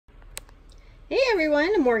Hey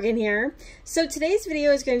everyone, Morgan here. So today's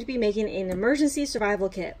video is going to be making an emergency survival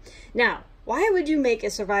kit. Now, why would you make a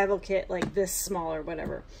survival kit like this small or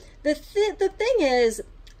whatever? The thing is,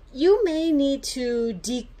 you may need to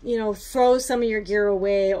throw some of your gear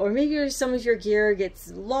away, or maybe some of your gear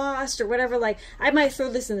gets lost or whatever. Like, I might throw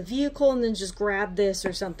this in the vehicle and then just grab this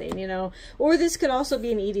or something, or this could also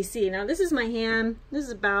be an EDC. Now this is my hand. This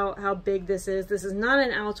is about how big this is. This is not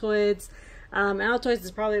an Altoids. Altoids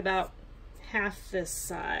is probably about half this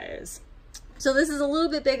size. So this is a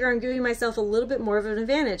little bit bigger. I'm giving myself a little bit more of an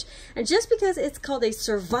advantage. And just because it's called a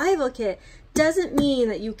survival kit doesn't mean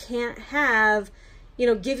that you can't have,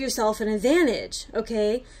 give yourself an advantage,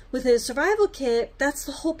 okay? With a survival kit, that's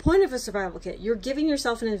the whole point of a survival kit. You're giving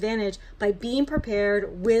yourself an advantage by being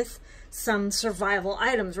prepared with some survival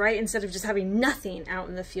items, right? Instead of just having nothing out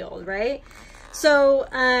in the field, right? So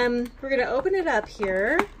we're gonna open it up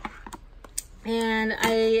here. And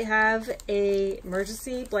I have a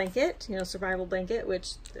emergency blanket, survival blanket,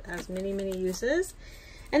 which has many, many uses.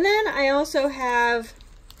 And then I also have,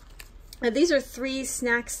 these are 3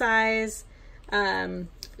 snack size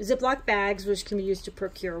Ziploc bags, which can be used to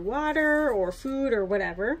procure water or food or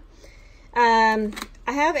whatever. I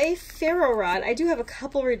have a ferro rod. I do have a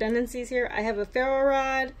couple redundancies here. I have a ferro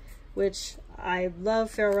rod, which I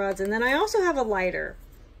love ferro rods. And then I also have a lighter.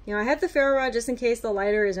 I have the ferro rod just in case the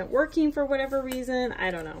lighter isn't working for whatever reason.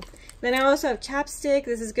 I don't know. Then I also have chapstick.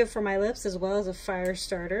 This is good for my lips as well as a fire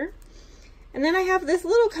starter. And then I have this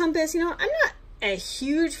little compass. I'm not a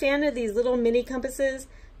huge fan of these little mini compasses,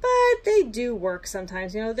 but they do work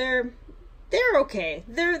sometimes. They're okay.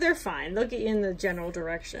 They're fine. They'll get you in the general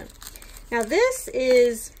direction. Now this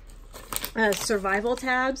is survival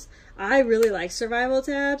tabs. I really like survival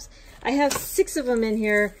tabs. I have 6 of them in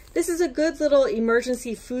here. This is a good little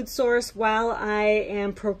emergency food source while I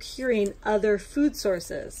am procuring other food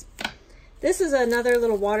sources. This is another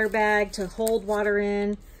little water bag to hold water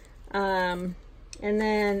in. And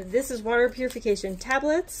then this is water purification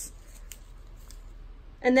tablets.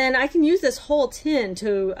 And then I can use this whole tin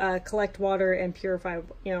to collect water and purify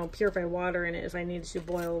water in it if I need to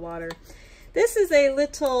boil water. This is a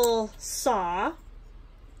little saw.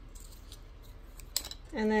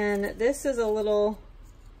 And then this is a little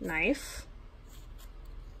knife.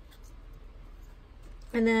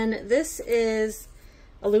 And then this is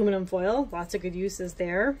aluminum foil. Lots of good uses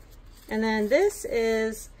there. And then this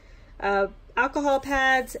is alcohol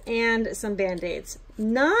pads and some Band-Aids.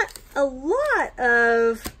 Not a lot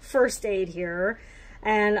of first aid here.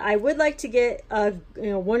 And I would like to get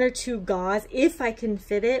 1 or 2 gauze if I can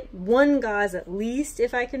fit it. 1 gauze at least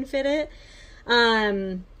if I can fit it.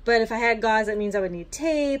 But if I had gauze, that means I would need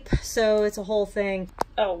tape, so it's a whole thing.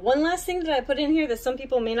 Oh, one last thing that I put in here that some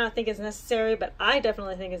people may not think is necessary, but I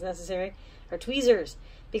definitely think is necessary, are tweezers.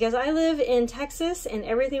 Because I live in Texas and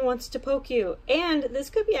everything wants to poke you. And this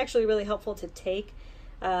could be actually really helpful to take,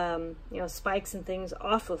 spikes and things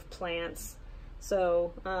off of plants.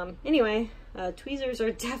 So anyway, tweezers are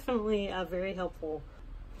definitely very helpful.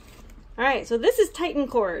 All right, so this is Titan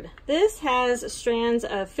cord. This has strands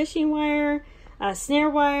of fishing wire, snare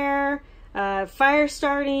wire, fire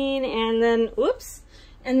starting, and then,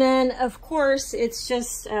 and then of course it's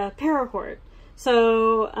just paracord.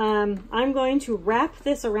 So I'm going to wrap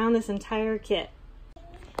this around this entire kit.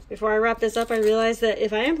 Before I wrap this up, I realized that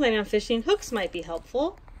if I am planning on fishing, hooks might be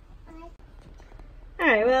helpful.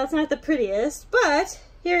 Alright, well, it's not the prettiest, but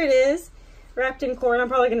here it is, wrapped in cord. I'm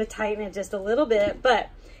probably going to tighten it just a little bit, but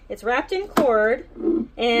it's wrapped in cord,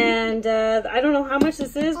 and I don't know how much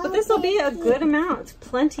this is, but this will be a good amount. It's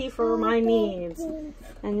plenty for my needs.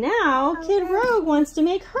 And now, Kid Rogue wants to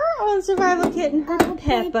make her own survival kit and her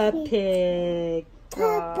Peppa Pig.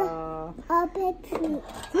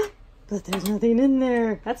 But there's nothing in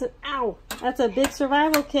there. That's a big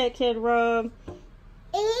survival kit, Kid Rogue.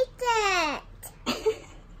 Eat it. Eat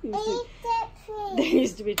it, please. There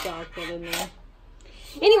used to be chocolate in there.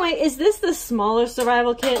 Anyway, is this the smaller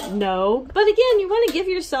survival kit? No. But again, you want to give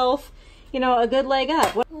yourself, a good leg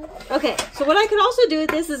up. Okay, so what I could also do with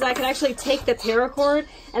this is I could actually take the paracord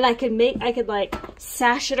and I could like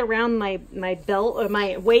sash it around my belt or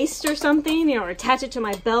my waist or something, or attach it to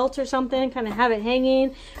my belt or something, kind of have it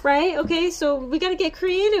hanging, right? Okay, so we got to get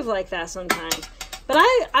creative like that sometimes. But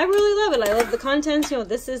I really love it. I love the contents.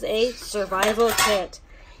 This is a survival kit.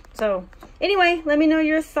 So anyway, let me know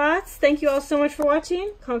your thoughts. Thank you all so much for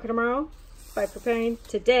watching. Conquer tomorrow by preparing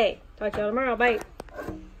today. Talk to y'all tomorrow. Bye.